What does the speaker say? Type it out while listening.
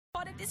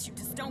this you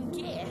just don't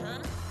get, huh?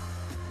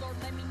 Lord,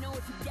 let me know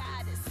if you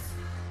got us.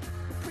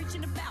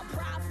 Preaching about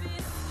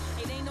profits,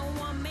 it ain't no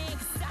one man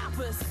can stop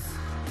us.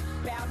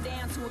 Bow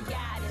down to a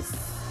goddess.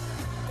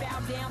 Bow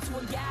down to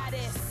a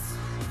goddess.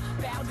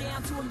 Bow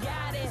down to a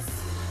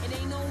goddess. It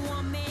ain't no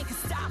one man can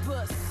stop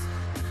us.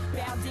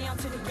 Bow down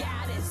to the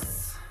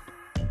goddess.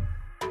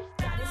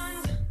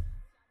 Goddess.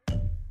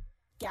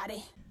 Got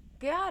it.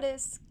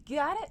 Goddess,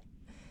 got it.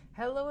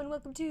 Hello and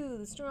welcome to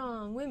the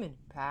Strong Women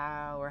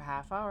Power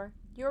Half Hour,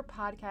 your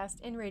podcast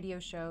and radio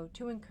show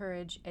to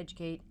encourage,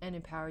 educate, and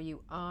empower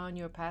you on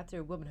your path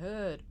to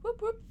womanhood.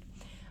 Whoop, whoop.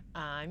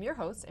 I'm your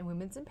host and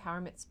women's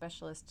empowerment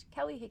specialist,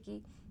 Kelly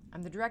Hickey.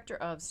 I'm the director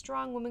of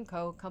Strong Women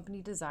Co.,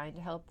 company designed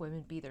to help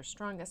women be their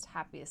strongest,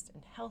 happiest,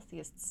 and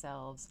healthiest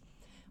selves.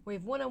 We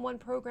have one-on-one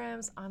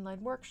programs,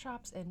 online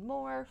workshops, and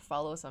more.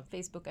 Follow us on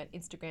Facebook and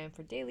Instagram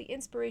for daily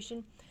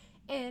inspiration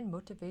and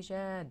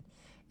motivation.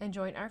 And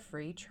join our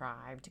free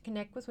tribe to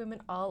connect with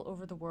women all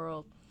over the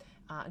world.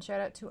 And shout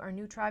out to our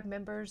new tribe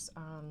members.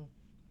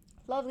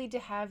 Lovely to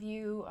have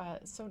you.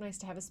 So nice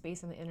to have a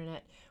space on the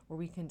internet where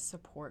we can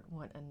support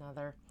one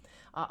another.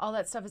 All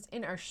that stuff is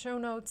in our show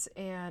notes,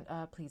 and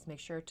please make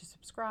sure to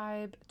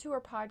subscribe to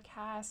our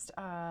podcast.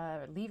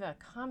 Leave a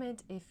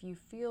comment if you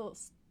feel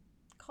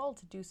called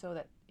to do so.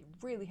 That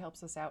really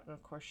helps us out, and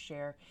of course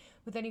share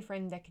with any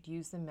friend that could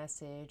use the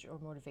message or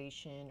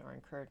motivation or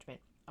encouragement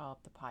of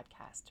the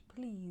podcast,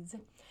 please.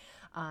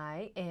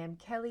 I am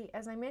Kelly,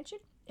 as I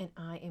mentioned, and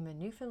I am a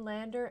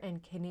Newfoundlander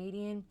and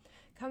Canadian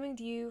coming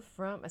to you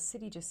from a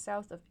city just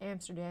south of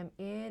Amsterdam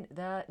in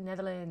the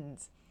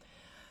Netherlands.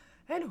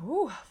 And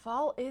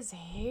fall is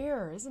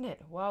here, isn't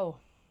it? Whoa.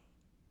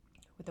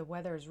 The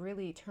weather has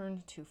really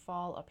turned to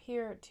fall up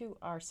here to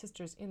our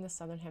sisters in the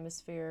southern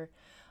hemisphere.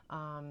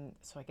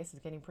 So I guess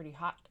it's getting pretty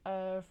hot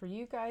for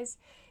you guys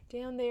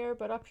down there.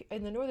 But up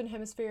in the northern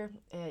hemisphere,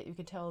 you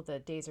can tell the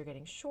days are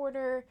getting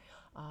shorter.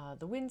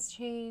 The wind's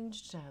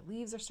changed.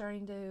 Leaves are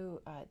starting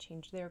to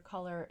change their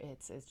color.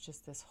 It's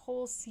just this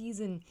whole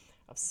season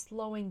of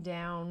slowing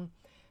down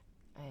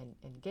and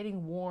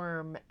getting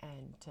warm.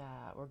 And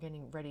we're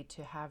getting ready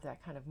to have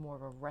that kind of more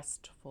of a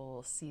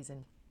restful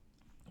season.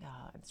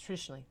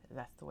 Traditionally,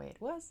 that's the way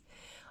it was.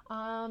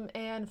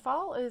 And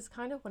fall is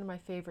kind of one of my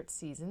favorite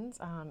seasons.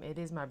 It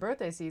is my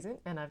birthday season,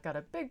 and I've got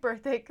a big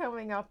birthday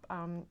coming up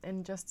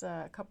in just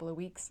a couple of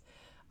weeks.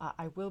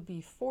 I will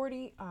be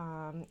 40,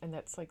 and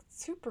that's like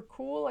super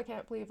cool. I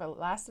can't believe I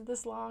lasted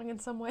this long in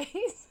some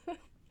ways.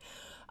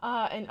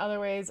 In other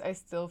ways, I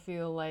still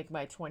feel like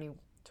my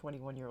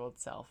 21-year-old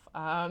self.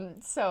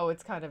 So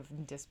it's kind of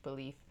in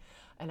disbelief.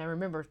 And I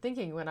remember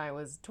thinking when I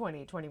was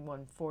 20,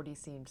 21, 40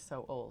 seemed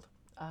so old.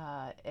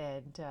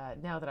 And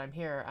now that I'm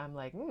here, I'm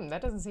like,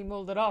 that doesn't seem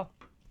old at all.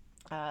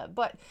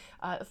 But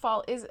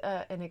fall is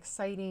an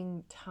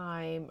exciting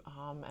time,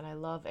 and I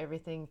love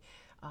everything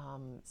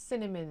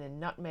cinnamon and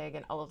nutmeg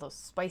and all of those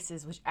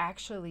spices, which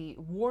actually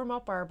warm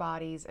up our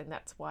bodies, and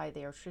that's why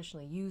they are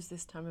traditionally used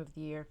this time of the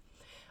year.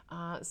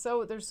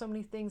 So there's so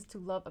many things to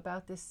love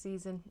about this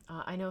season.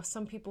 I know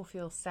some people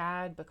feel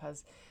sad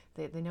because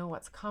they know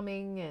what's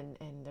coming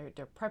and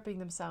they're prepping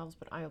themselves,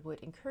 but I would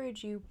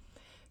encourage you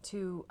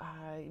to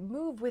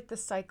move with the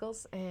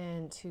cycles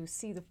and to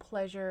see the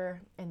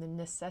pleasure and the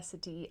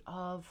necessity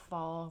of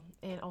fall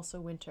and also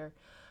winter,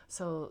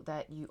 so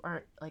that you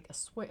aren't like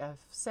a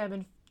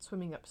salmon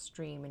swimming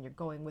upstream and you're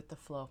going with the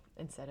flow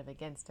instead of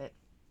against it.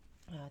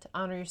 To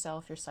honor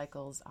yourself, your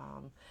cycles,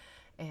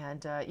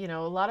 and a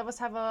lot of us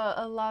have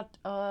a lot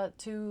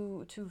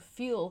to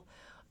feel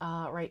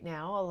right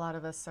now. A lot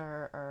of us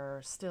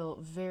are still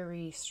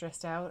very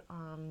stressed out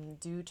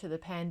due to the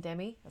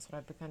pandemic. That's what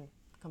I've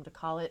come to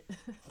call it,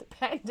 the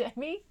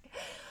pandemic,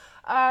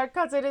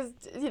 because it is,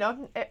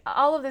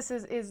 all of this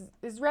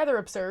is rather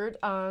absurd,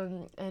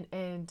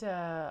 and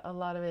a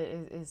lot of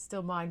it is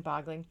still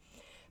mind-boggling.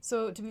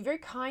 So to be very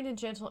kind and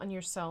gentle on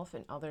yourself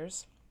and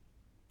others,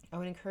 I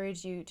would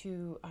encourage you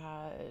to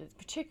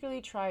particularly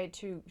try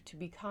to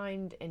be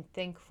kind and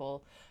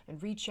thankful,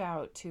 and reach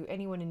out to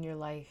anyone in your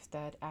life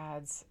that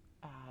adds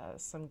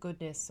some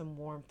goodness, some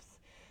warmth,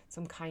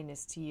 some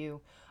kindness to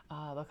you.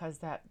 Because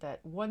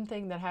that one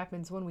thing that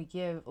happens when we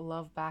give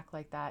love back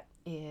like that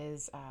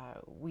is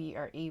we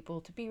are able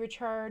to be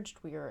recharged,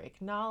 we are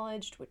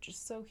acknowledged, which is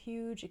so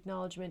huge.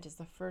 Acknowledgement is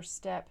the first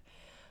step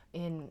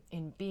in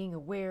being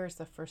aware, is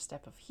the first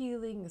step of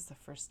healing, is the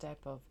first step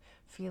of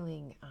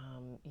feeling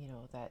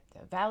that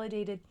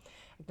validated.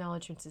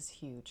 Acknowledgement is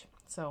huge.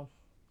 So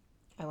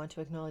I want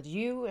to acknowledge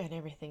you and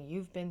everything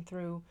you've been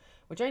through,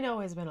 which I know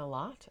has been a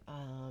lot,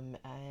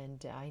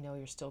 and I know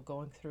you're still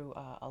going through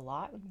a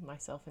lot,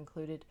 myself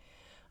included.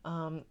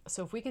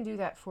 So if we can do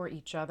that for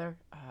each other,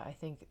 I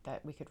think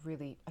that we could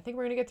really, I think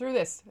we're going to get through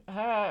this.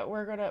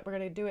 We're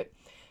gonna do it,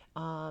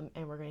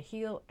 and we're going to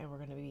heal, and we're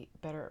going to be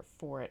better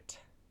for it.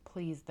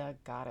 Please, the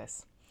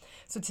goddess.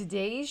 So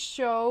today's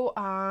show,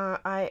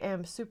 I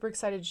am super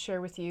excited to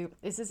share with you.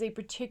 This is a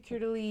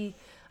particularly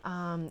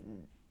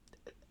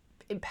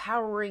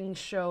empowering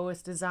show.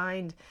 It's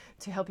designed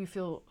to help you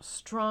feel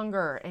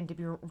stronger and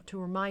to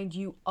remind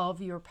you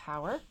of your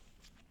power.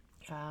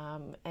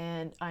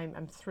 And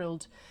I'm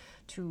thrilled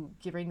to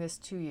bring this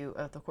to you.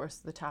 Of course,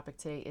 the topic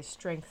today is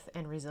strength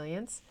and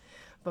resilience.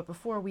 But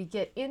before we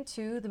get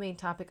into the main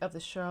topic of the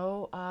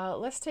show,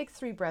 let's take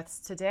 3 breaths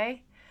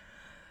today.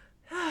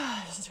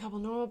 Just a couple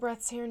normal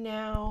breaths here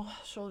now.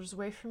 Shoulders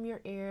away from your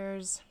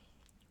ears.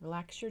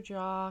 Relax your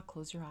jaw.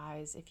 Close your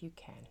eyes if you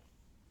can.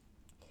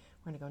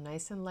 We're going to go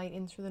nice and light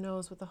in through the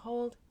nose with a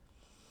hold.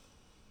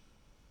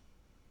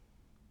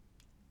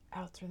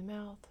 Out through the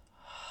mouth.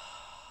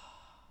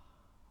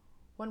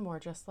 One more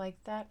just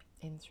like that.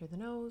 In through the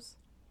nose.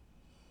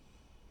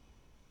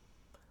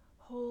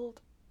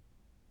 Hold.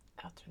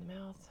 Out through the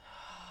mouth.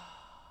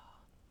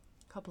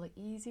 A couple of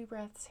easy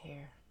breaths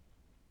here.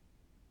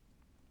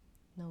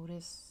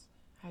 Notice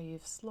how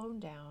you've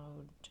slowed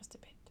down just a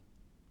bit.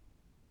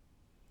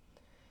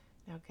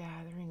 Now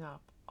gathering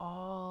up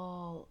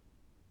all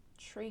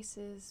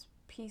traces,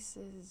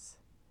 pieces,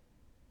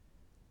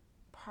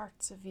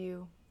 parts of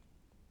you.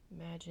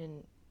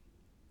 Imagine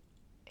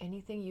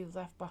anything you've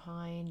left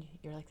behind.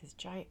 You're like this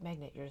giant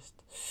magnet. You're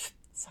just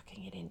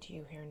sucking it into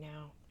you here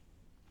now.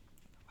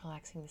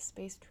 Relaxing the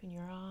space between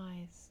your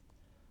eyes.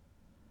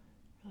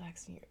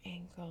 Relaxing your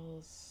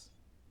ankles.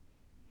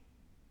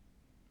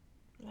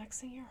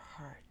 Relaxing your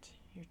heart,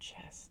 your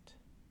chest.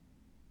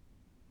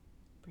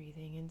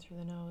 Breathing in through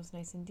the nose,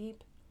 nice and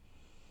deep.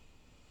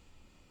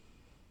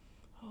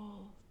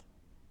 Hold.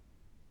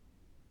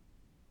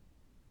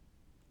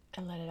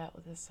 And let it out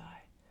with a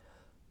sigh.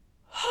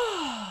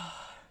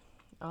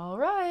 All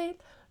right,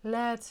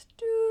 let's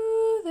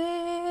do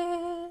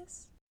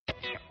this.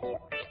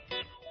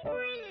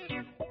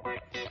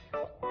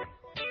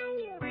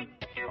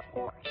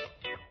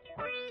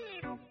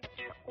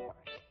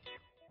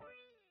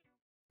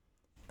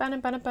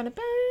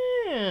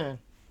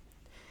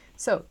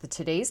 So,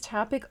 today's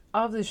topic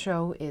of the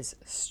show is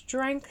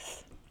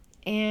strength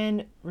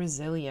and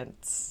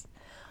resilience.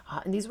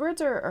 And these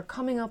words are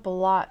coming up a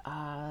lot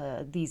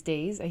these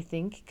days, I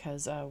think,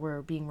 because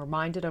we're being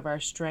reminded of our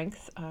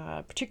strength,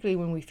 particularly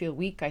when we feel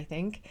weak, I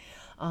think.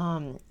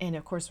 And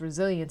of course,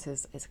 resilience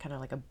is kind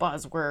of like a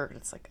buzzword.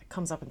 It's like it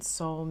comes up in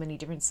so many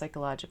different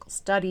psychological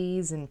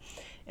studies and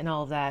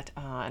all of that.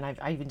 And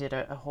I even did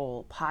a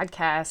whole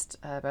podcast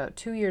about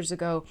 2 years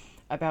ago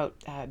about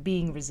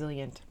being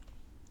resilient.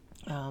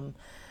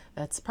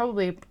 That's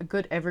probably a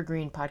good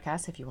evergreen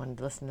podcast if you wanted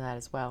to listen to that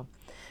as well.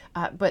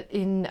 But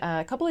in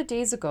a couple of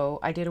days ago,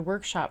 I did a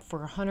workshop for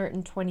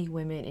 120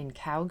 women in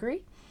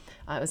Calgary.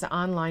 It was an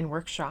online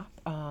workshop,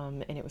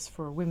 and it was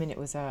for women. It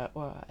was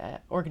a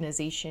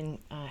organization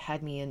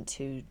had me in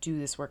to do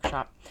this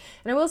workshop.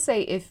 And I will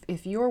say,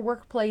 if your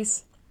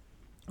workplace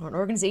or an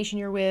organization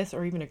you're with,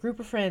 or even a group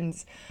of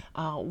friends,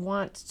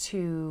 want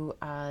to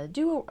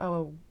do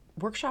a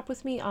workshop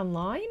with me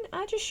online,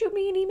 just shoot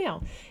me an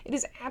email. It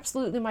is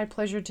absolutely my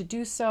pleasure to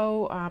do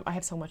so. I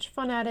have so much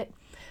fun at it.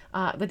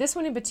 But this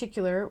one in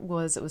particular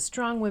was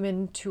Strong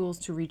Women Tools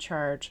to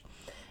Recharge.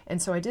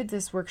 And so I did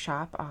this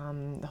workshop.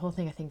 The whole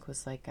thing I think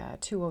was like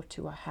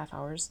 2.5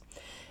 hours.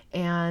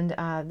 And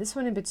this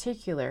one in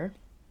particular,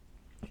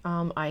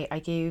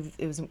 I gave,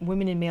 it was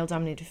women in male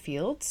dominated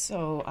fields.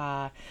 So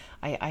I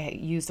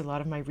used a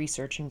lot of my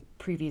research and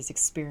previous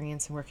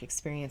experience and work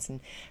experience in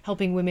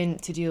helping women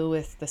to deal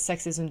with the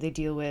sexism they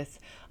deal with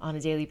on a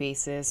daily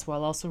basis,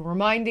 while also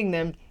reminding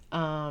them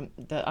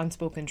the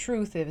unspoken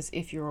truth is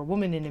if you're a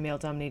woman in a male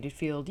dominated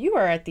field, you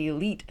are at the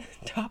elite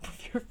top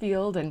of your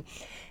field, and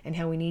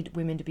how we need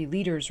women to be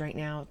leaders right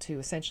now to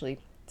essentially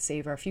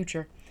save our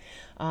future.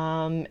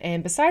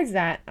 And besides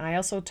that, I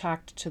also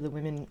talked to the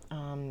women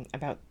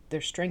about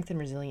their strength and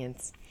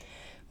resilience,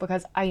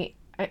 because I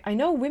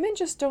know women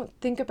just don't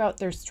think about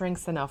their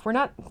strengths enough. We're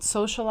not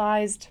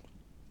socialized,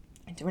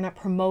 we're not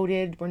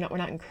promoted, we're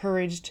not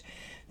encouraged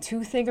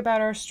to think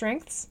about our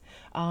strengths.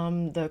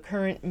 The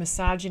current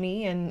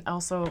misogyny and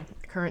also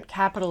current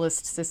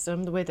capitalist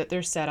system, the way that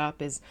they're set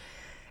up is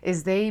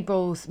they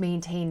both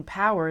maintain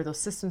power, those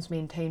systems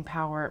maintain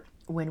power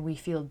when we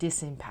feel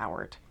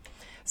disempowered.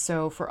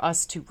 So for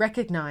us to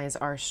recognize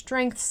our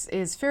strengths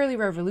is fairly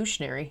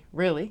revolutionary,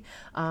 really.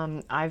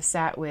 I've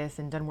sat with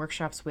and done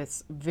workshops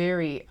with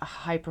very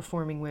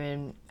high-performing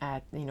women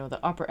at the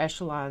upper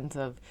echelons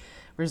of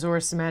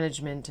resource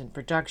management and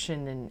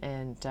production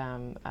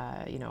and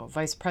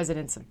vice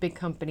presidents of big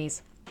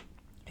companies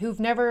who've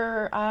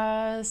never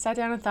sat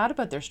down and thought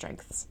about their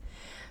strengths.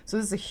 So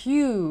this is a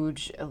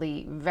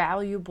hugely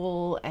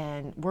valuable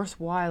and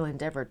worthwhile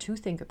endeavor to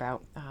think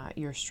about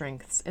your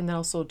strengths, and then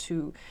also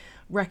to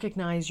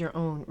recognize your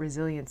own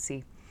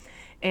resiliency.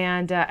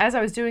 And as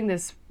I was doing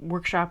this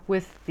workshop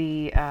with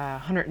the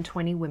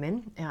 120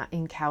 women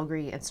in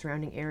Calgary and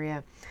surrounding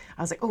area,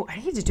 I was like, oh, I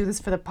need to do this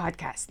for the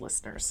podcast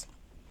listeners.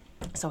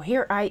 So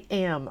here I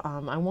am.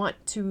 I want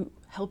to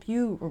help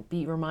you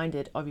be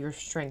reminded of your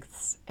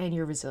strengths and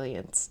your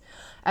resilience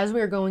as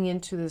we are going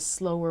into the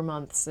slower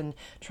months and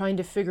trying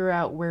to figure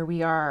out where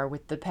we are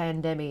with the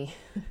pandemic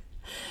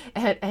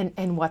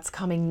and what's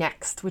coming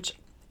next, which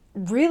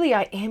really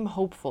I am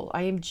hopeful.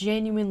 I am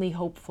genuinely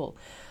hopeful.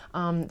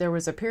 There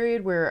was a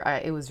period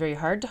where it was very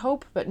hard to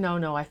hope, but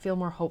no, I feel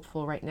more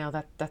hopeful right now.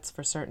 That's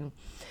for certain.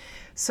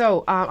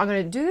 So I'm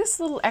going to do this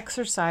little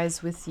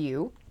exercise with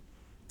you.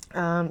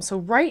 So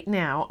right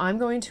now, I'm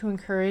going to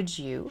encourage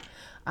you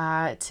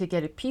to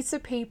get a piece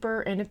of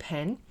paper and a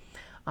pen.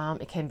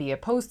 It can be a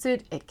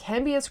Post-it, it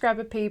can be a scrap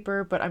of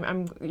paper, but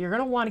you're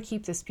going to want to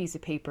keep this piece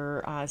of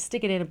paper,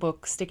 stick it in a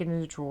book, stick it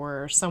in a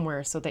drawer or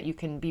somewhere so that you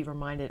can be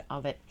reminded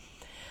of it.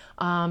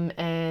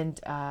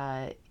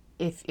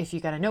 If you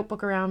got a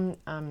notebook around,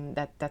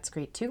 that's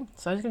great too.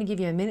 So I'm just going to give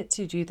you a minute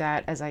to do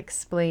that as I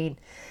explain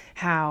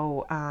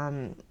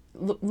how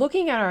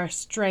looking at our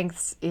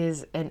strengths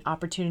is an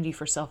opportunity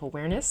for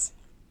self-awareness.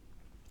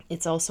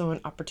 It's also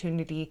an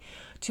opportunity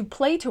to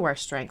play to our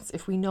strengths.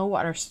 If we know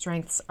what our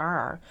strengths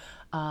are,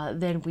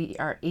 then we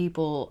are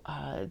able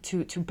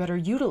to better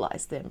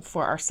utilize them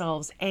for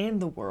ourselves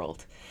and the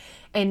world.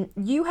 And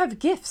you have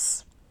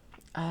gifts.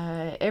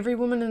 Every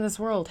woman in this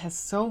world has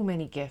so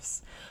many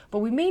gifts, but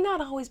we may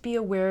not always be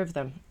aware of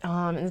them.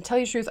 And to tell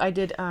you the truth, I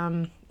did,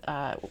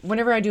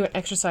 whenever I do an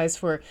exercise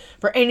for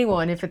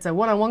anyone, if it's a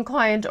one-on-one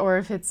client or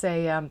if it's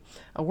a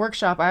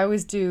workshop, I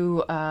always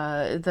do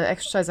the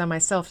exercise on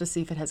myself to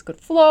see if it has good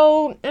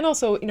flow, and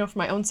also, for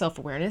my own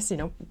self-awareness,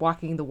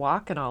 walking the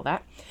walk and all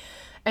that.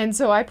 And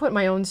so I put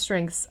my own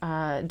strengths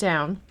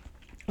down,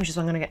 which is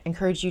what I'm going to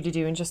encourage you to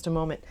do in just a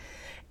moment.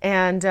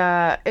 And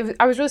I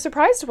was really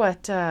surprised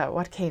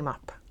what came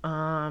up.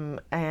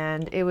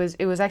 And it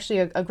was actually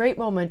a great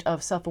moment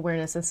of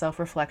self-awareness and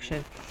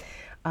self-reflection,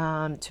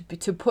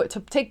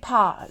 to take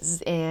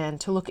pause and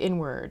to look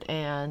inward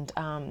and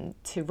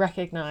to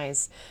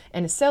recognize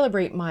and to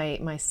celebrate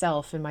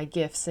myself and my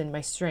gifts and my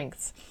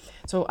strengths.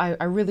 So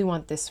I really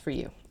want this for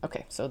you.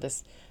 Okay, so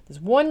this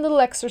one little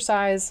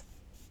exercise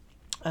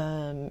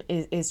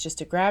is just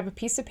to grab a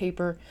piece of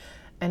paper,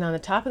 and on the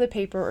top of the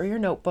paper or your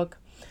notebook,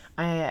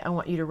 I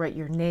want you to write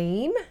your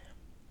name,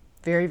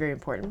 very, very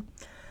important,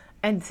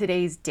 and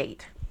today's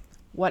date,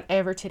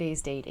 whatever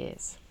today's date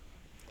is.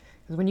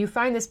 Because when you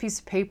find this piece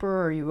of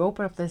paper or you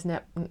open up this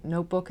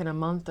notebook in a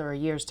month or a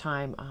year's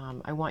time,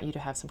 I want you to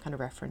have some kind of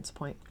reference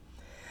point.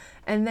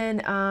 And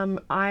then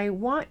I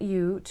want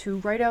you to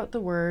write out the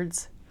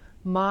words,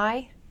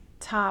 my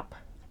top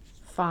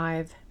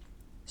 5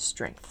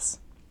 strengths.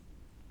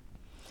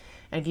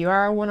 And if you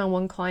are a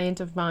one-on-one client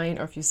of mine,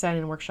 or if you sat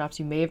in workshops,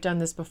 you may have done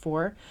this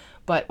before.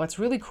 But what's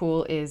really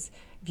cool is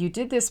if you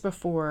did this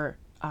before,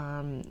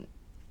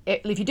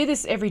 if you did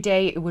this every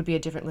day, it would be a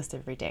different list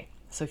every day.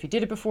 So if you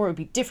did it before, it would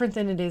be different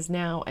than it is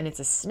now. And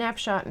it's a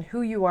snapshot in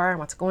who you are and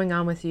what's going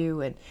on with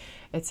you. And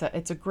it's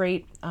a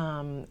great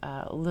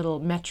little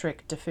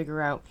metric to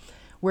figure out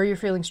where you're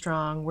feeling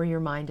strong, where your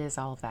mind is,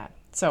 all of that.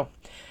 So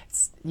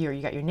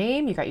you got your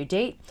name, you got your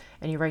date,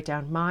 and you write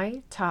down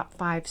my top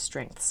 5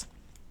 strengths.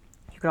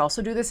 You could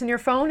also do this in your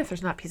phone if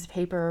there's not a piece of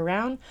paper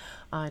around.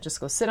 Just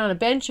go sit on a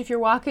bench if you're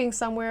walking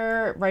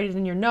somewhere, write it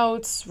in your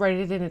notes, write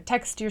it in a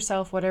text to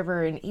yourself,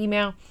 whatever, an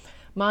email.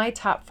 My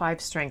top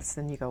 5 strengths.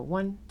 Then you go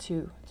 1,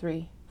 2,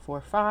 3,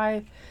 4,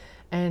 5.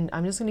 And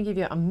I'm just going to give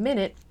you a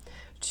minute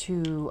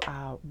to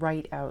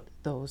write out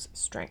those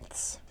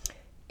strengths.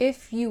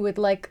 If you would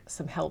like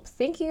some help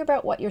thinking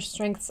about what your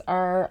strengths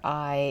are,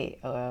 I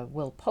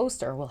will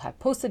post, or will have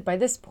posted by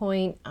this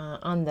point,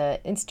 on the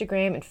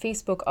Instagram and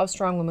Facebook of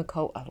Strong Women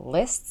Co.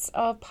 lists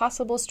of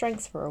possible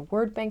strengths for a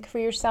word bank for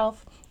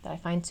yourself that I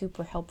find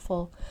super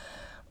helpful.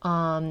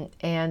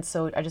 And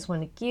so I just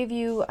want to give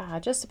you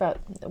just about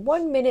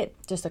 1 minute,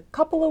 just a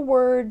couple of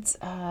words,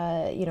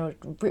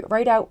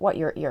 write out what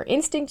your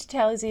instinct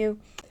tells you.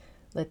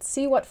 Let's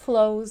see what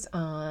flows,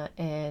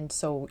 and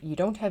so you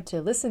don't have to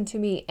listen to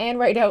me and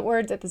write out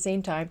words at the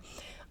same time.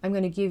 I'm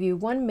going to give you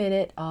 1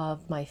 minute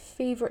of my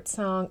favorite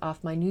song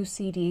off my new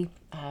CD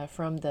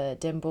from the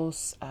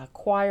Dembos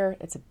Choir.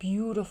 It's a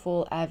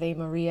beautiful Ave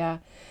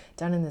Maria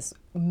done in this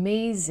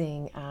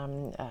amazing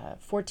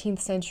 14th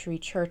century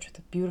church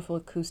with beautiful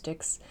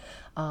acoustics.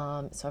 So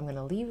I'm going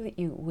to leave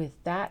you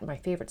with that, my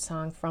favorite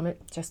song from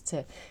it, just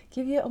to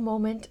give you a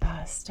moment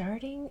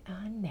starting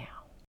now.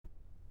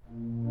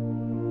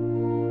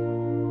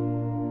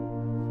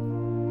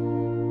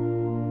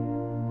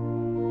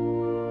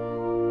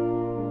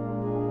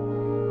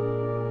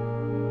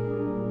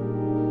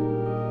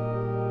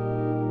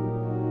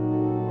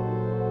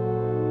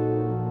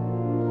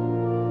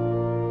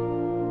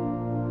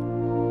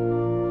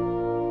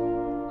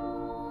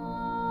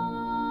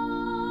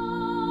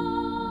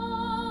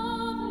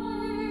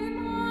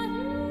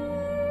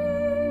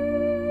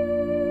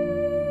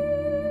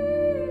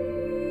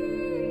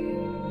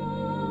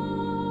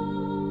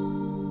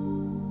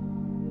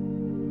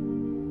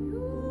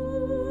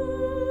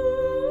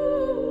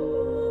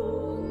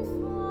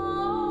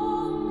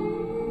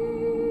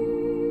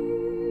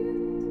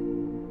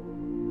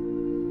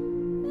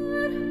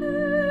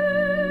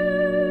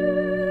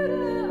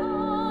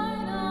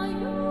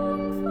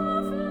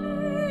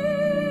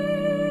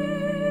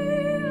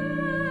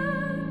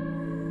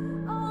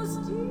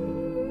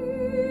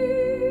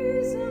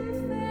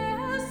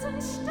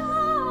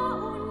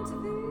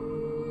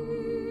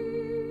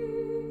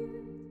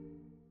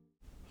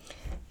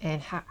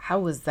 And how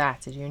was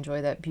that? Did you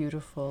enjoy that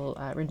beautiful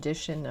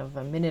rendition of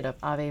a minute of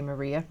Ave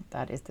Maria?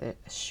 That is the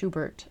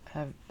Schubert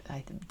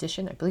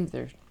edition. I believe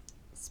they're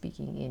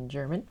speaking in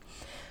German.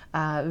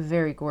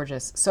 Very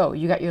gorgeous. So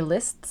you got your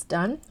lists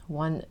done.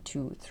 1,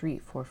 2, 3,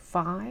 4,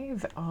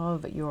 5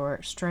 of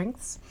your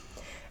strengths.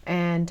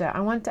 And I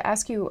wanted to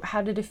ask you,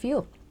 how did it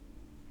feel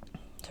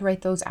to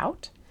write those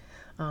out?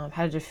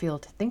 How did it feel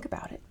to think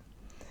about it?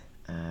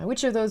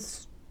 Which of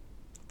those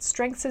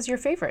strengths is your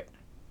favorite?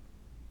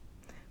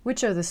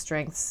 Which of the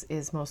strengths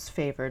is most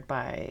favored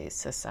by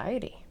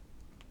society?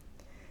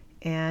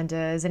 And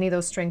is any of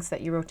those strengths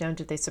that you wrote down,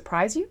 did they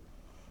surprise you?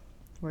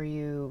 Were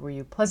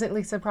you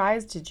pleasantly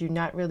surprised? Did you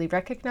not really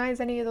recognize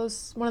any of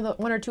those,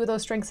 one or two of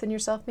those strengths in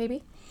yourself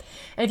maybe?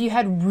 And if you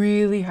had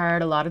really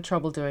a lot of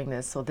trouble doing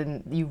this, so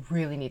then you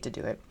really need to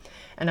do it.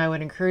 And I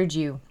would encourage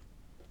you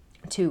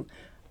to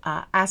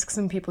ask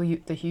some people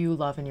that you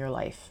love in your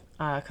life,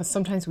 because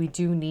sometimes we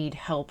do need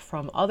help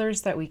from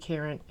others that we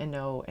care and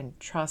know and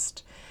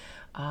trust,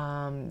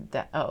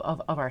 that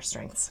of our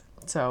strengths.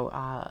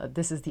 So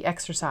this is the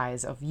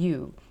exercise of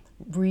you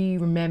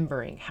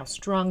remembering how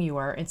strong you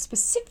are, and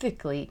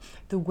specifically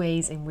the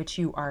ways in which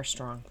you are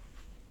strong.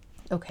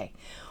 Okay,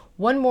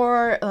 one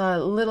more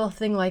little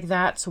thing like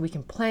that, so we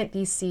can plant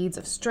these seeds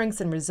of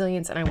strength and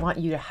resilience. And I want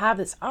you to have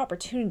this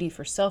opportunity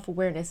for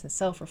self-awareness and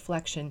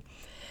self-reflection,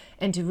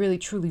 and to really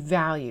truly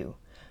value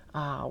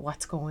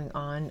what's going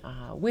on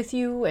with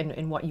you,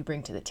 and what you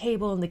bring to the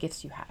table, and the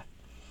gifts you have.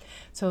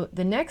 So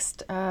the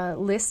next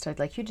list I'd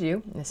like you to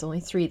do, and it's only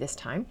 3 this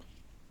time,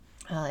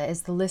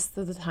 is the list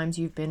of the times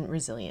you've been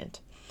resilient.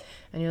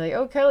 And you're like,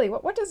 oh, Kelly,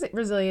 what does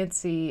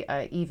resiliency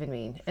even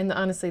mean? And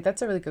honestly,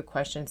 that's a really good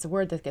question. It's a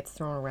word that gets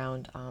thrown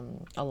around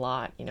a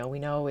lot. You know, we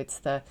know it's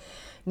the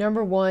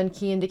number one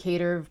key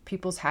indicator of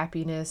people's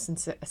happiness and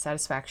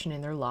satisfaction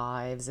in their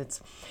lives.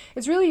 It's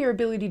really your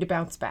ability to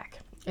bounce back.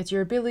 It's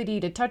your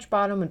ability to touch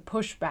bottom and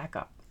push back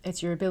up.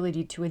 It's your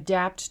ability to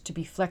adapt, to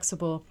be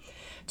flexible,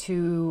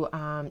 to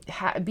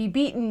be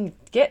beaten,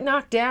 get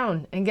knocked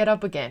down, and get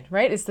up again,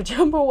 right? It's the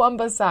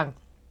Chumbawamba song.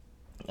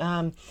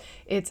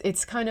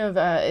 It's kind of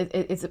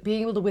it's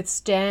being able to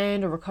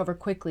withstand or recover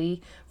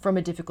quickly from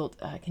a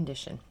difficult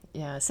condition.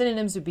 Yeah,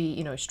 synonyms would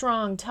be,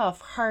 strong,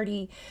 tough,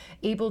 hardy,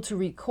 able to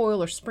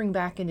recoil or spring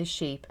back into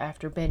shape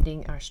after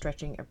bending or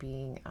stretching or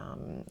being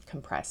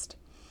compressed.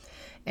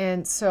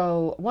 And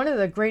so one of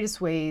the greatest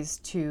ways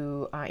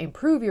to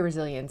improve your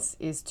resilience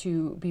is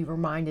to be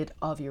reminded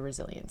of your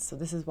resilience. So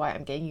this is why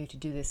I'm getting you to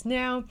do this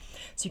now,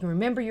 so you can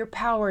remember your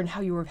power and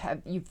how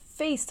you've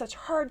faced such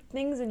hard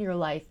things in your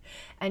life.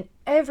 And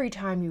every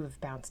time you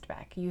have bounced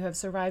back, you have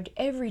survived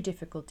every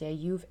difficult day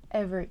you've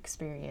ever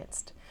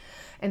experienced.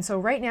 And so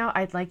right now,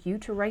 I'd like you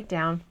to write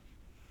down,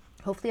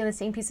 hopefully on the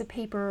same piece of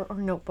paper or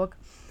notebook,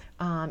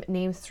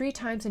 name 3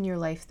 times in your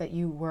life that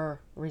you were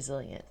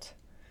resilient.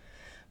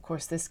 Of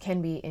course, this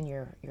can be in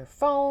your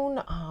phone,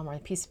 or a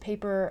piece of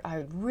paper. I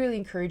would really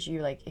encourage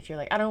you, if you're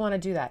like, I don't want to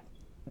do that.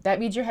 That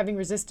means you're having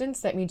resistance.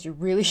 That means you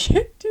really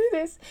should do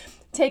this.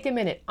 Take a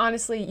minute.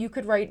 Honestly, you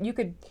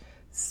could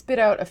spit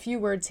out a few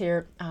words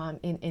here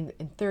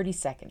in 30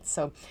 seconds.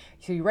 So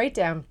you write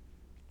down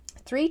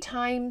 3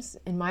 times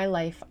in my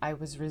life I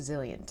was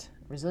resilient.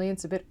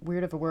 Resilient's a bit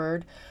weird of a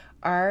word.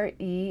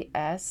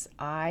 RESILIENT.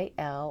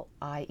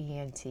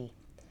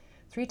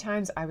 3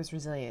 times I was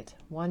resilient.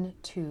 1,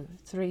 2,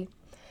 3.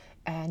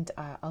 And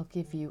I'll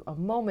give you a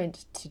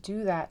moment to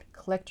do that.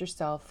 Collect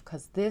yourself,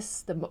 because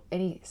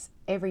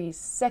every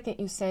second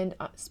you spend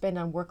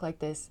on work like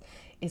this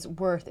is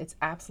worth its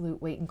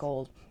absolute weight in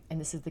gold. And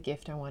this is the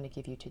gift I want to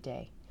give you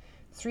today.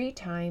 3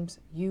 times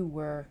you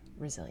were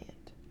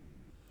resilient.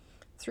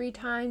 3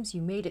 times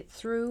you made it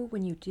through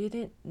when you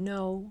didn't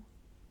know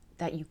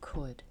that you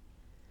could.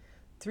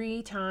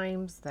 3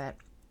 times that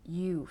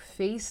you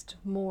faced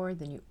more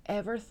than you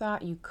ever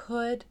thought you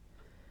could,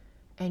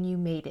 and you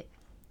made it.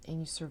 And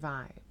you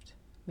survived.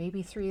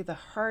 Maybe 3 of the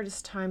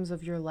hardest times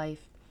of your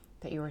life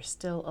that you are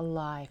still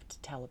alive to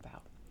tell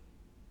about.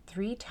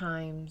 3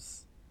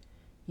 times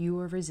you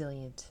were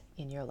resilient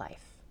in your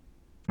life.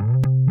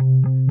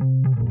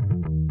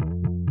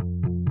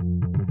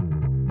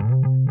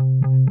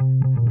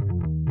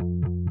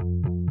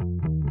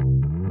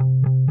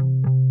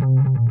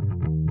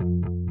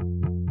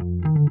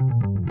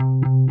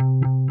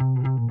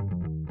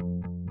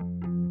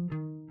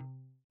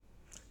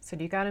 So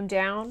you got them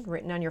down,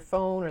 written on your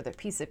phone or the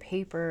piece of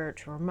paper,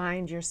 to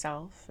remind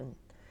yourself and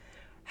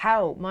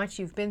how much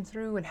you've been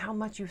through and how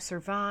much you've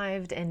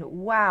survived. And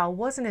wow,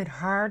 wasn't it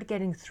hard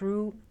getting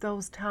through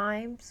those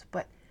times?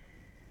 But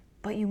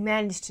you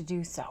managed to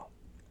do so.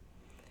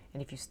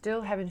 And if you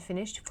still haven't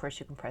finished, of course,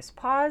 you can press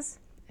pause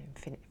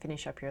and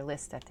finish up your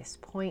list at this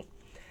point.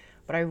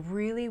 But I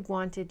really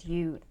wanted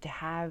you to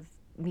have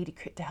me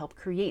to help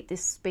create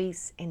this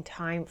space and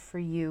time for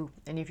you.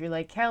 And if you're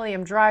like, Kelly,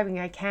 I'm driving,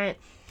 I can't.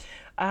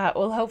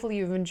 Well, hopefully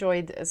you've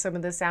enjoyed some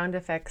of the sound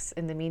effects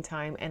in the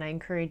meantime. And I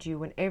encourage you,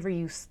 whenever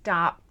you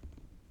stop,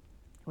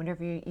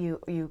 whenever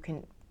you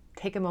can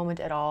take a moment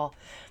at all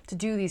to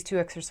do these 2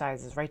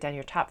 exercises. Write down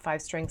your top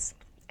 5 strengths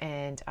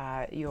and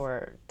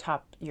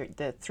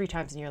the 3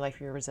 times in your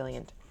life you're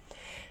resilient.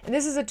 And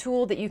this is a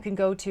tool that you can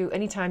go to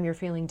anytime you're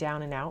feeling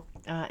down and out,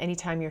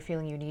 anytime you're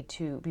feeling you need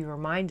to be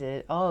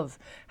reminded of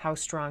how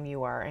strong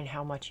you are and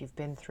how much you've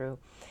been through.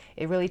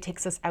 It really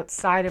takes us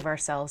outside of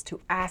ourselves to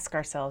ask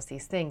ourselves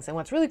these things. And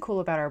what's really cool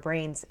about our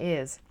brains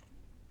is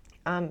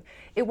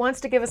it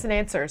wants to give us an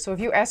answer. So if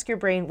you ask your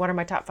brain, what are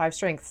my top 5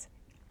 strengths?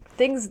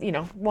 Things,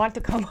 want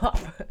to come up.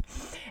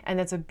 And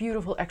that's a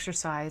beautiful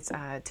exercise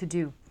to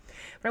do.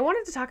 But I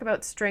wanted to talk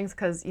about strength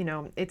because,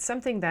 it's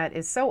something that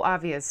is so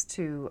obvious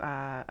to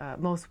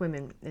most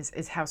women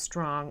is how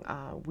strong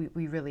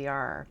we really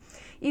are.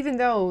 Even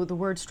though the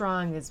word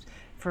strong is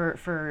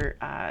for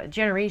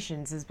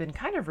generations has been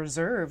kind of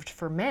reserved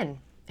for men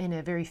in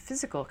a very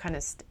physical kind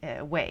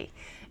of way.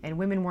 And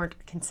women weren't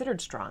considered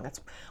strong. That's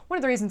one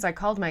of the reasons I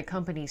called my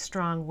company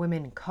Strong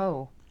Women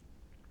Co.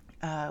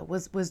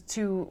 Was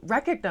to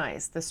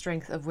recognize the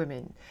strength of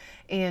women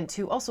and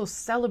to also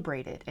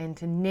celebrate it and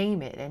to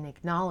name it and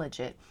acknowledge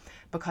it,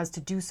 because to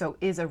do so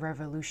is a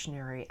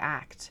revolutionary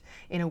act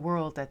in a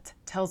world that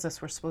tells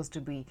us we're supposed to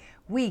be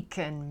weak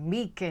and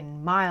meek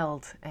and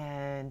mild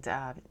and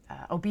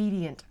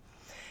obedient.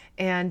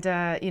 And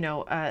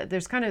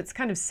it's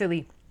kind of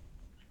silly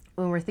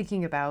when we're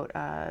thinking about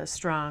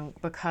strong,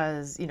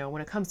 because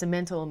when it comes to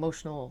mental,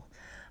 emotional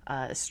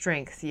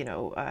strength,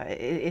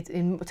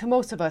 to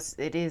most of us,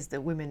 it is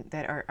the women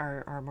that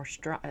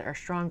are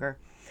stronger.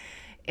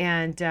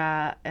 And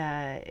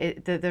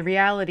the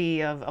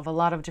reality of a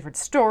lot of different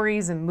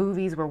stories and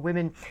movies where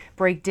women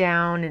break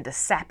down into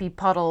sappy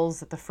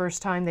puddles at the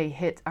first time they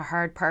hit a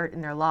hard part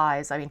in their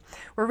lives. I mean,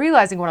 we're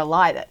realizing what a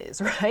lie that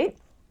is, right?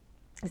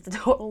 It's a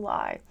total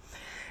lie.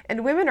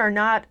 And women are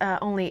not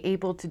only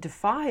able to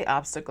defy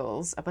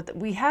obstacles, but that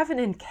we have an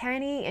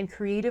uncanny and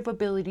creative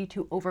ability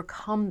to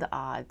overcome the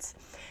odds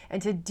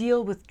and to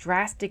deal with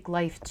drastic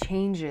life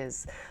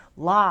changes,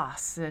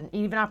 loss, and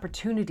even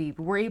opportunity.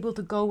 But we're able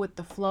to go with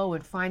the flow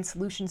and find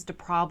solutions to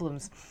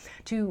problems,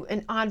 to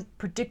an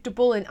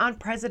unpredictable and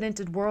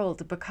unprecedented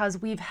world,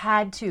 because we've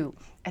had to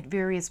at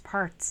various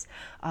parts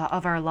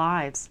of our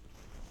lives.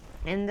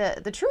 And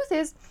the truth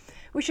is,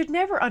 we should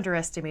never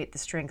underestimate the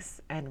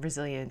strength and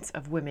resilience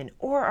of women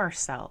or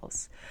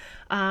ourselves.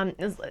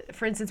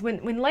 For instance,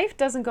 when life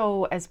doesn't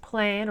go as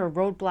planned or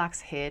roadblocks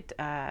hit,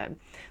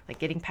 like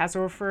getting passed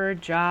over for a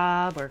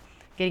job, or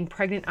getting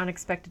pregnant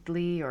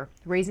unexpectedly, or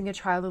raising a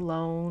child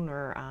alone,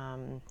 or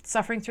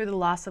suffering through the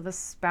loss of a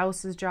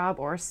spouse's job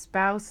or a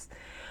spouse,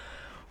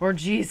 or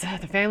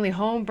the family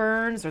home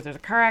burns, or there's a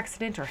car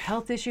accident, or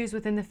health issues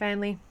within the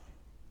family.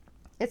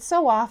 It's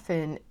so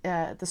often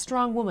the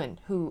strong woman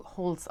who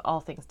holds all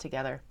things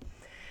together.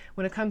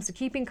 When it comes to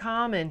keeping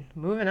calm and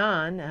moving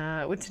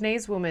on, with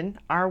today's woman,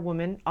 our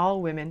woman,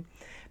 all women,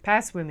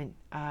 past women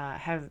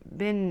have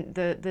been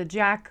the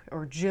Jack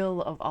or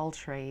Jill of all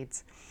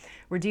trades.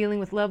 We're dealing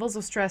with levels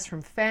of stress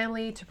from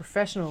family to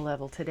professional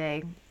level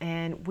today,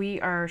 and we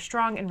are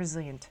strong and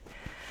resilient.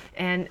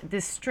 And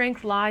this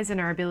strength lies in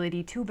our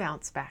ability to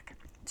bounce back,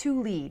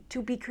 to lead,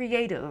 to be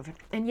creative,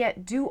 and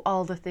yet do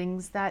all the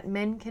things that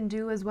men can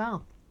do as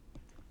well.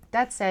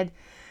 That said,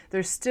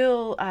 we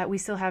still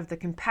have the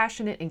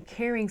compassionate and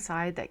caring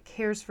side that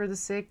cares for the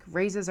sick,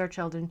 raises our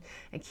children,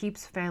 and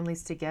keeps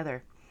families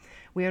together.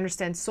 We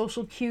understand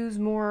social cues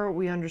more,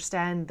 we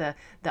understand the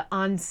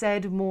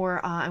unsaid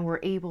more, and we're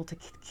able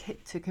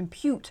to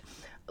compute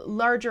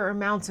larger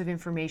amounts of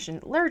information,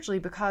 largely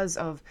because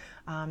of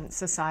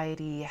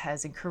society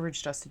has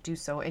encouraged us to do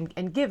so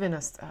and given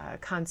us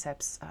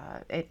concepts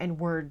and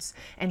words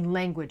and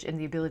language and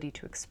the ability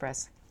to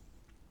express.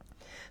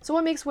 So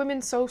what makes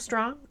women so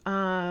strong?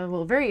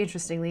 Well, very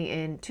interestingly,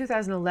 in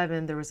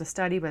 2011, there was a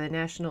study by the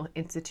National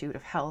Institute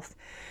of Health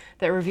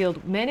that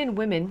revealed men and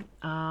women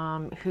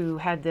who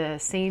had the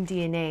same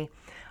DNA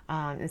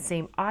and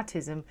same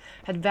autism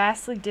had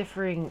vastly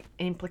differing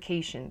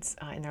implications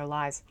in their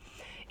lives.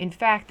 In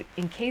fact,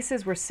 in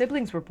cases where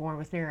siblings were born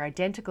with near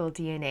identical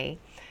DNA,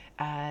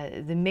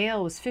 the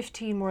male was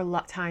 15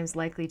 more times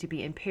likely to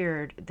be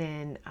impaired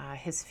than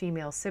his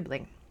female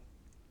sibling.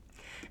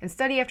 And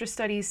study after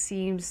study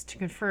seems to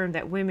confirm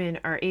that women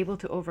are able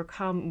to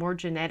overcome more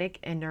genetic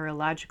and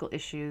neurological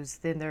issues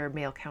than their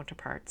male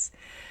counterparts,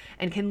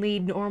 and can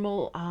lead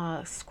normal,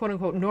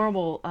 quote-unquote,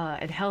 normal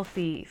and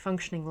healthy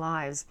functioning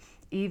lives,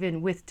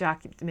 even with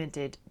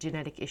documented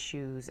genetic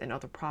issues and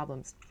other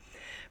problems.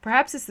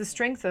 Perhaps it's the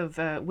strength of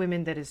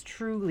women that is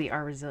truly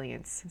our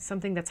resilience,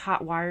 something that's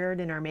hot-wired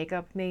in our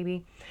makeup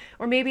maybe,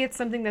 or maybe it's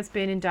something that's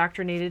been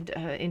indoctrinated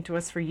into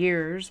us for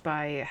years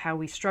by how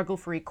we struggle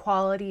for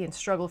equality and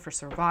struggle for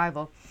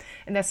survival,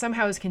 and that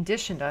somehow has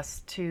conditioned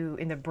us to,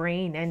 in the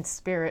brain and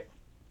spirit,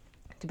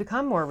 to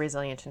become more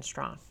resilient and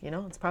strong.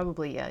 It's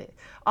probably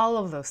all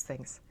of those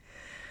things.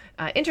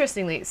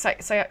 Interestingly,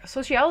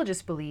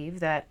 sociologists believe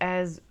that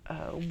as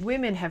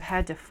women have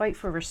had to fight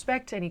for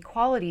respect and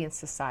equality in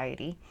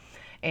society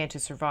and to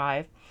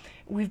survive,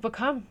 we've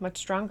become much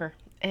stronger.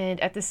 And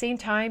at the same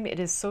time,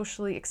 it is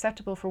socially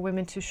acceptable for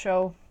women to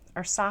show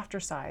our softer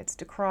sides,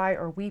 to cry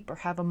or weep or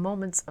have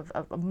moments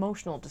of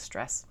emotional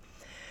distress.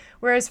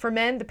 Whereas for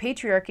men, the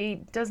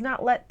patriarchy does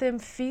not let them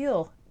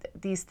feel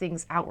these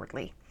things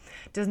outwardly,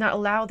 does not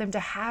allow them to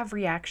have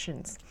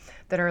reactions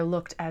that are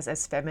looked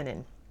as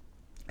feminine,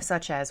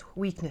 such as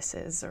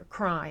weaknesses or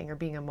crying or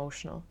being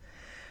emotional.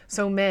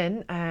 So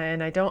men,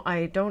 and I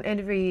don't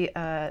envy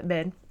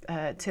men,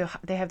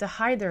 they have to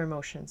hide their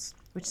emotions,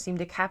 which seem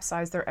to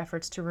capsize their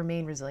efforts to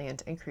remain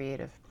resilient and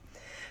creative.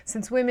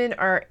 Since women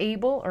are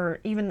able or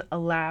even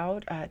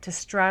allowed to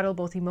straddle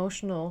both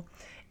emotional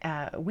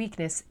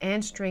weakness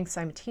and strength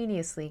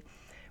simultaneously,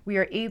 we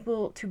are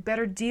able to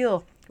better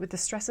deal with the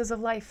stresses of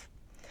life,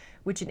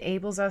 which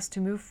enables us to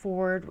move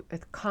forward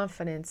with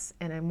confidence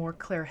and a more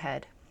clear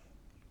head.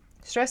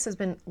 Stress has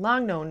been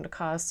long known to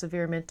cause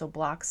severe mental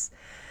blocks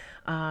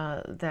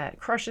that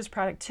crushes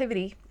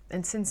productivity.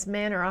 And since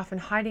men are often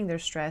hiding their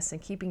stress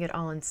and keeping it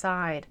all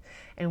inside,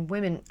 and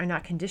women are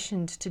not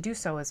conditioned to do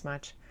so as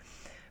much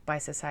by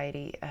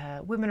society,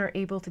 women are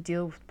able to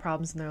deal with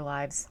problems in their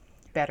lives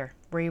better.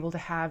 We're able to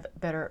have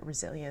better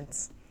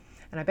resilience.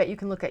 And I bet you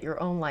can look at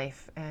your own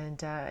life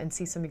and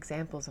see some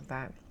examples of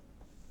that.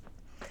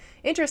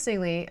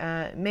 Interestingly,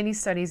 many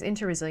studies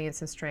into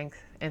resilience and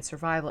strength and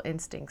survival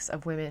instincts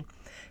of women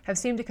have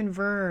seemed to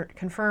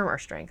confirm our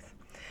strength.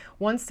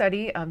 One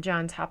study of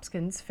Johns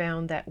Hopkins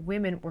found that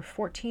women were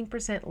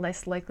 14%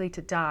 less likely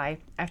to die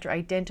after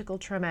identical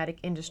traumatic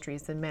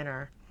injuries than men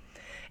are.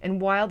 And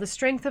while the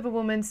strength of a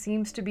woman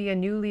seems to be a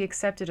newly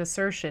accepted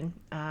assertion,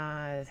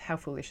 how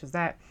foolish is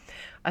that?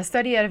 A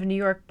study out of New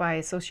York by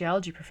a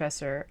sociology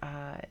professor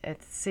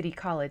at City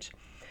College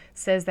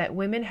says that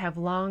women have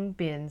long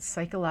been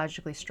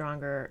psychologically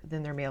stronger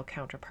than their male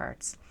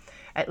counterparts,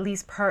 at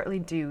least partly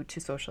due to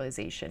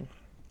socialization.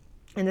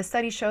 And the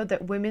study showed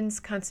that women's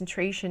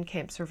concentration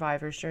camp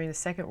survivors during the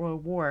Second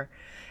World War,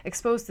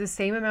 exposed to the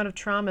same amount of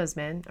trauma as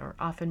men, or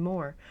often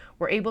more,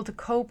 were able to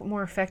cope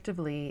more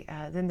effectively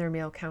than their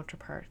male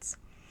counterparts.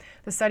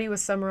 The study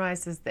was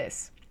summarized as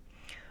this: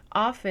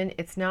 often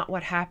it's not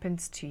what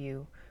happens to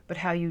you, but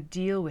how you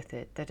deal with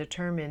it that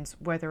determines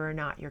whether or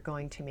not you're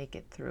going to make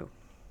it through.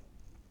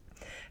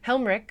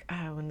 Helmrich,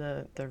 one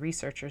of the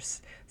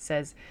researchers,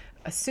 says,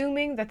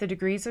 assuming that the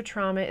degrees of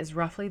trauma is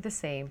roughly the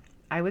same,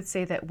 I would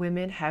say that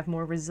women have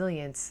more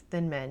resilience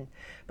than men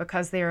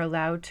because they are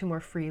allowed to more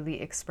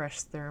freely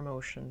express their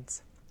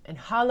emotions. And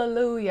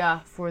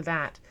hallelujah for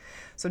that.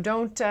 So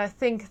don't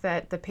think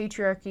that the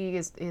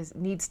patriarchy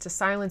needs to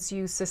silence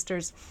you,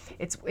 sisters.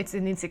 It's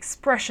in its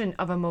expression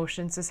of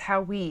emotions is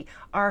how we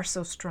are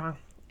so strong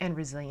and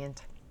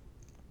resilient.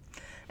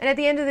 And at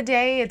the end of the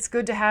day, it's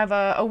good to have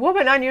a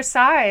woman on your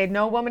side.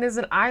 No woman is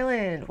an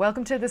island.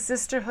 Welcome to the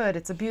sisterhood.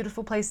 It's a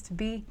beautiful place to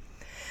be.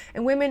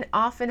 And women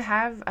often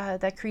have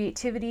that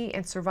creativity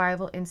and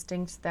survival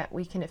instincts that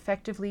we can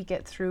effectively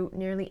get through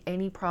nearly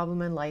any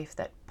problem in life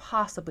that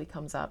possibly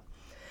comes up.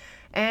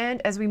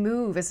 And as we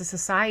move as a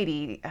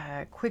society,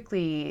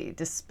 quickly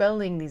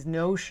dispelling these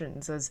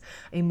notions as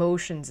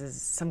emotions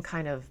as some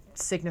kind of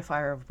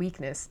signifier of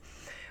weakness,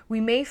 we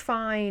may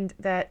find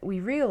that we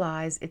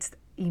realize it's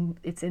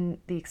in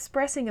the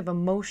expressing of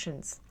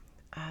emotions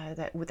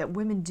that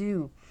women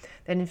do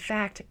that in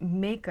fact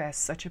make us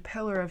such a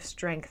pillar of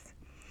strength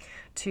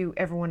to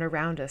everyone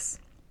around us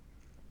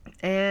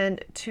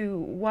and to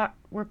what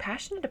we're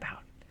passionate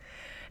about.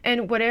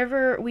 And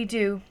whatever we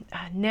do,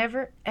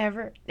 never,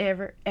 ever,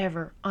 ever,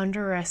 ever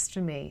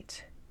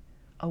underestimate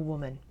a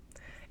woman.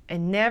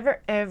 And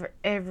never, ever,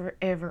 ever,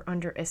 ever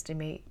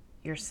underestimate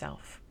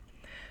yourself.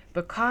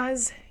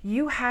 Because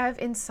you have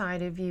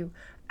inside of you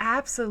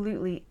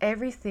absolutely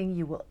everything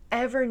you will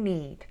ever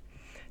need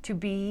to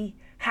be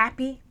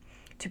happy,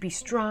 to be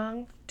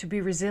strong, to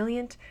be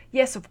resilient.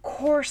 Yes, of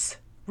course,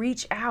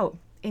 reach out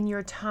in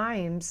your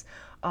times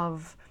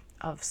of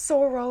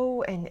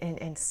sorrow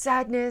and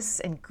sadness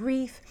and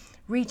grief.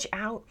 Reach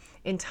out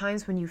in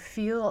times when you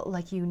feel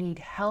like you need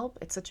help.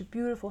 It's such a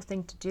beautiful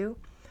thing to do.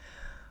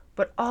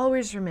 But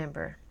always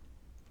remember,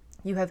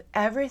 you have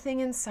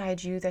everything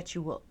inside you that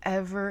you will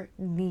ever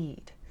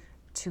need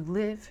to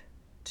live,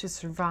 to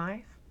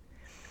survive.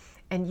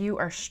 And you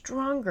are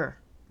stronger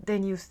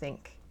than you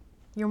think.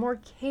 You're more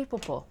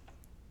capable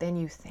than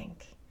you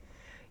think.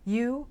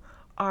 You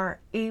are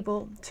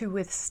able to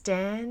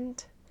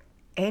withstand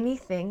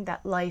anything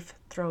that life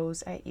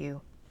throws at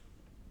you.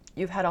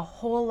 You've had a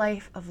whole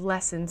life of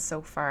lessons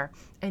so far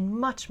and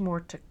much more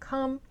to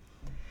come.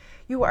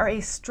 You are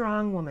a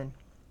strong woman.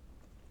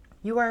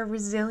 You are a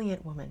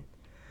resilient woman.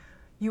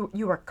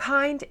 You are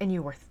kind and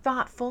you are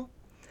thoughtful,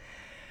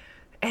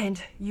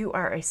 and you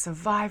are a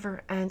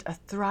survivor and a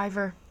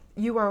thriver.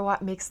 You are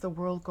what makes the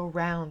world go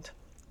round.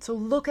 So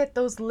look at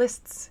those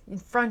lists in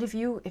front of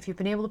you, if you've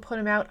been able to put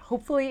them out.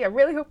 Hopefully, I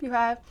really hope you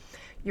have.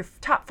 Your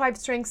top 5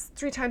 strengths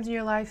 3 times in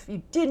your life.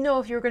 You didn't know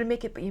if you were going to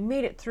make it, but you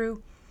made it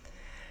through.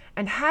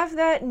 And have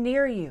that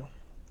near you.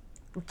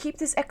 Keep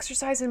this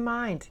exercise in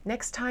mind.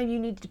 Next time you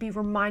need to be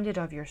reminded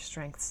of your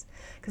strengths,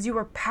 because you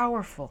are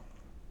powerful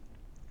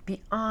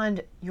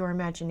beyond your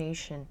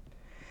imagination.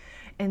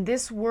 And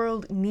this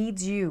world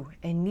needs you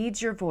and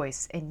needs your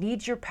voice and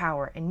needs your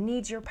power and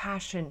needs your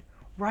passion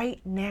right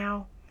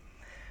now.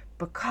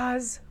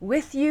 Because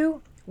with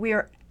you We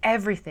are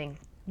everything.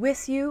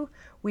 With you,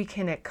 we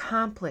can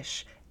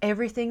accomplish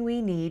everything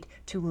we need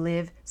to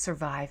live,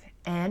 survive,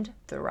 and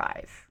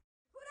thrive.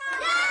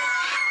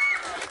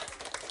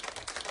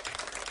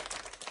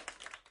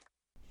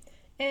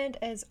 And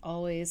as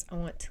always, I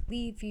want to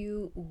leave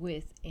you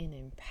with an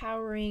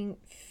empowering,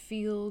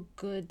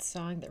 feel-good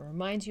song that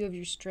reminds you of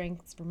your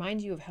strengths,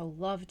 reminds you of how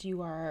loved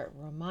you are,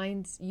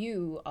 reminds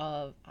you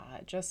of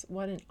just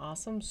what an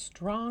awesome,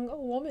 strong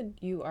woman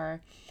you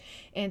are.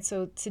 And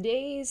so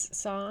today's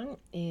song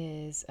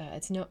is,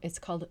 it's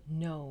called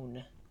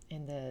Known.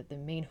 And the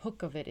main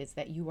hook of it is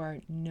that you are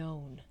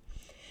known.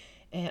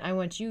 And I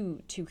want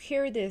you to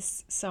hear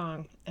this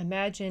song.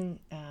 Imagine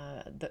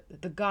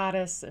the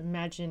goddess,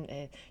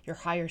 imagine your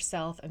higher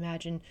self,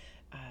 imagine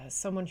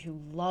someone who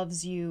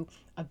loves you,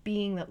 a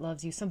being that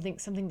loves you,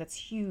 something that's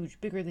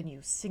huge, bigger than you,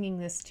 singing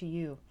this to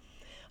you.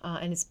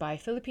 And it's by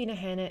Filipina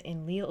Hanna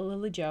and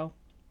Lila Jo,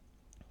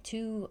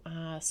 two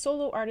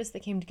solo artists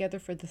that came together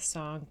for the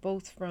song,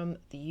 both from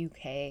the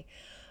UK.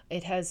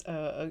 It has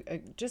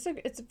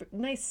it's a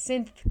nice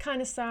synth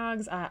kind of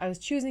songs. I was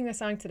choosing the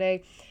song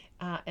today.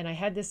 And I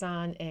had this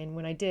on, and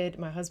when I did,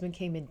 my husband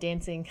came in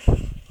dancing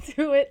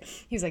to it.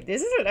 He was like,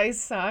 this is a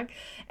nice song.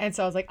 And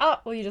so I was like, oh,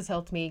 well, you just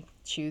helped me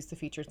choose the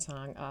featured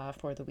song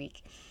for the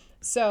week.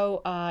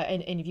 So,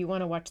 and if you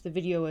want to watch the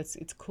video, it's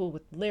cool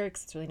with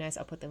lyrics. It's really nice.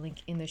 I'll put the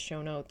link in the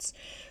show notes.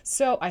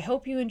 So I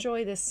hope you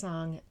enjoy this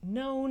song,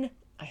 Known.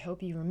 I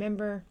hope you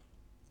remember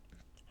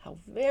how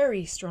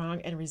very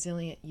strong and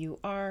resilient you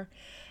are.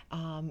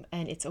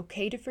 And it's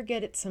okay to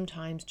forget it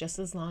sometimes, just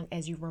as long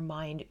as you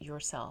remind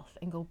yourself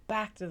and go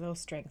back to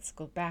those strengths,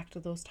 go back to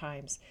those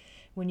times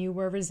when you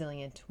were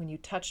resilient, when you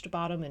touched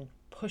bottom and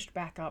pushed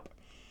back up,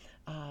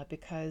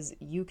 because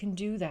you can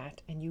do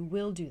that and you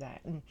will do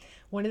that. And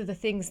one of the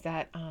things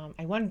that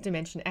I wanted to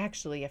mention,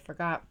 actually, I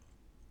forgot,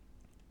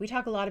 we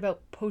talk a lot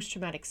about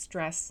post-traumatic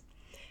stress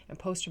and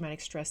post-traumatic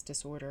stress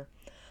disorder.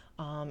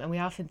 And we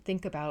often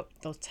think about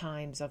those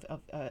times of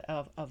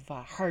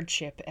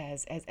hardship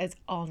as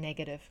all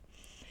negative.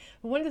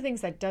 But one of the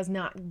things that does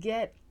not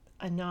get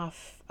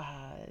enough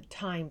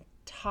time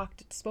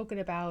spoken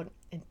about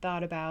and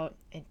thought about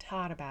and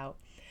taught about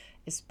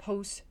is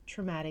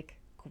post-traumatic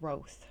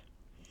growth.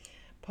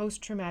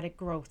 Post-traumatic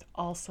growth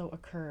also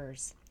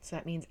occurs. So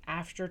that means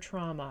after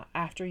trauma,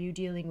 after you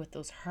dealing with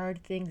those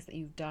hard things that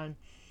you've done,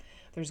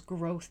 there's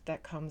growth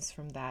that comes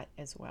from that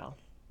as well.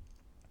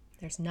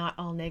 There's not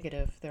all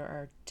negative. There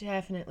are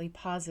definitely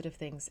positive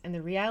things. And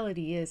the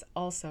reality is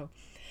also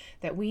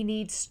that we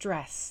need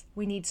stress.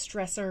 We need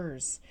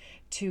stressors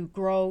to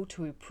grow,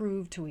 to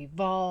improve, to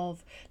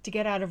evolve, to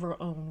get out of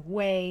our own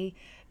way,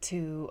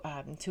 to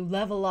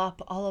level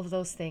up, all of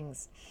those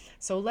things.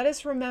 So let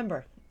us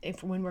remember,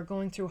 when we're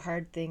going through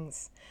hard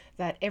things,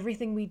 that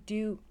everything we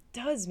do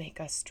does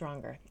make us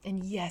stronger.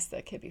 And yes,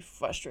 that can be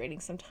frustrating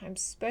sometimes,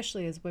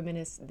 especially as women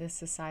in this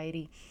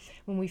society,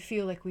 when we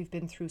feel like we've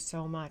been through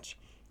so much.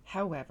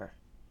 However,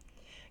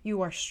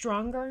 you are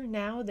stronger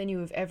now than you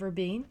have ever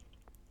been,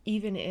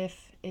 even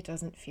if it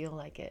doesn't feel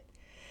like it,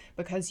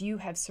 because you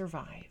have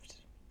survived.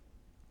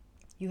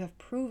 You have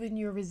proven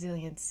your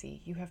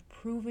resiliency. You have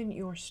proven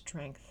your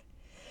strength.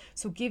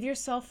 So give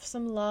yourself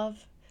some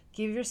love,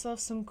 give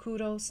yourself some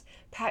kudos,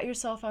 pat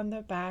yourself on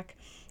the back,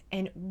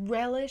 and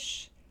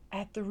relish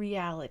at the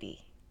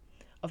reality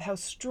of how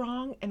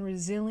strong and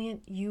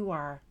resilient you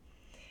are.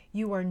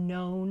 You are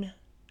known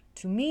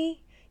to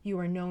me. You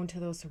are known to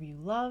those who you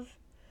love.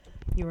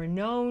 You are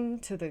known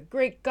to the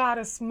great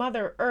goddess,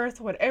 Mother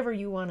Earth, whatever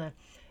you want to,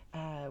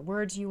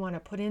 words you want to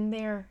put in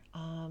there.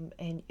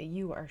 And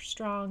you are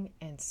strong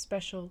and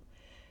special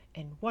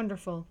and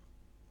wonderful.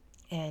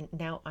 And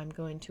now I'm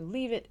going to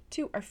leave it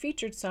to our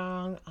featured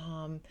song,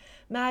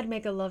 Mad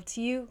Mega Love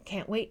to You.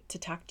 Can't wait to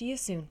talk to you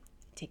soon.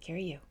 Take care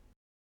of you.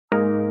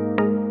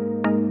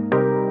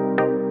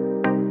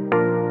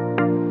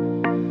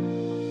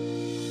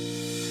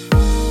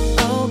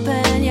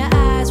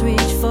 Reach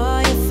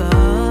for your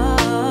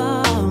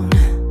phone.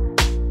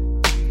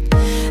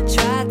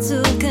 Try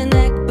to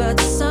connect, but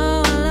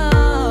so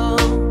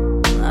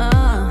alone.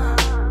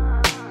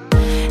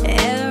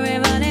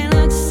 Everybody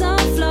looks so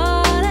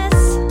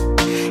flawless.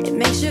 It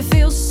makes you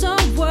feel so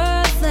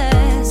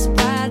worthless.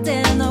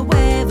 Riding the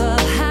wave of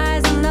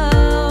highs and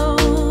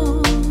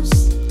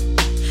lows.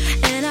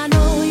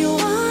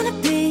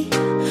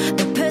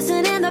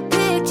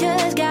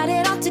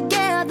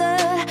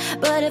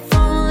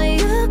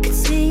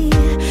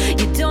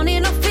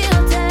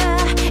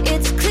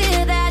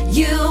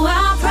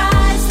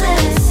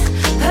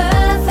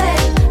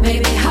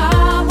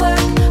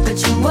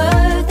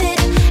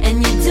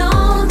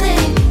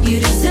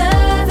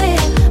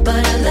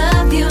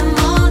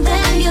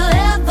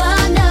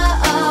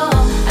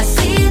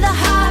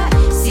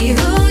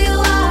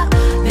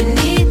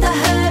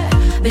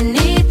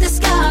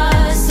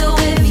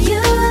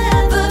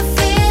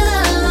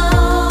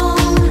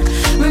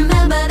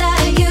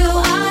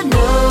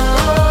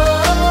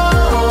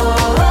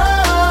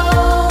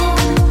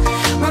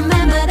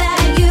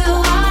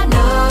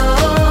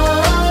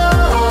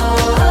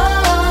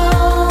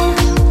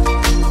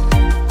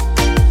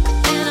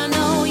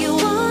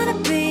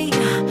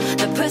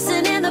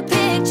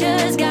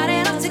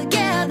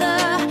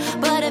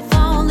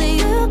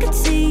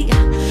 could see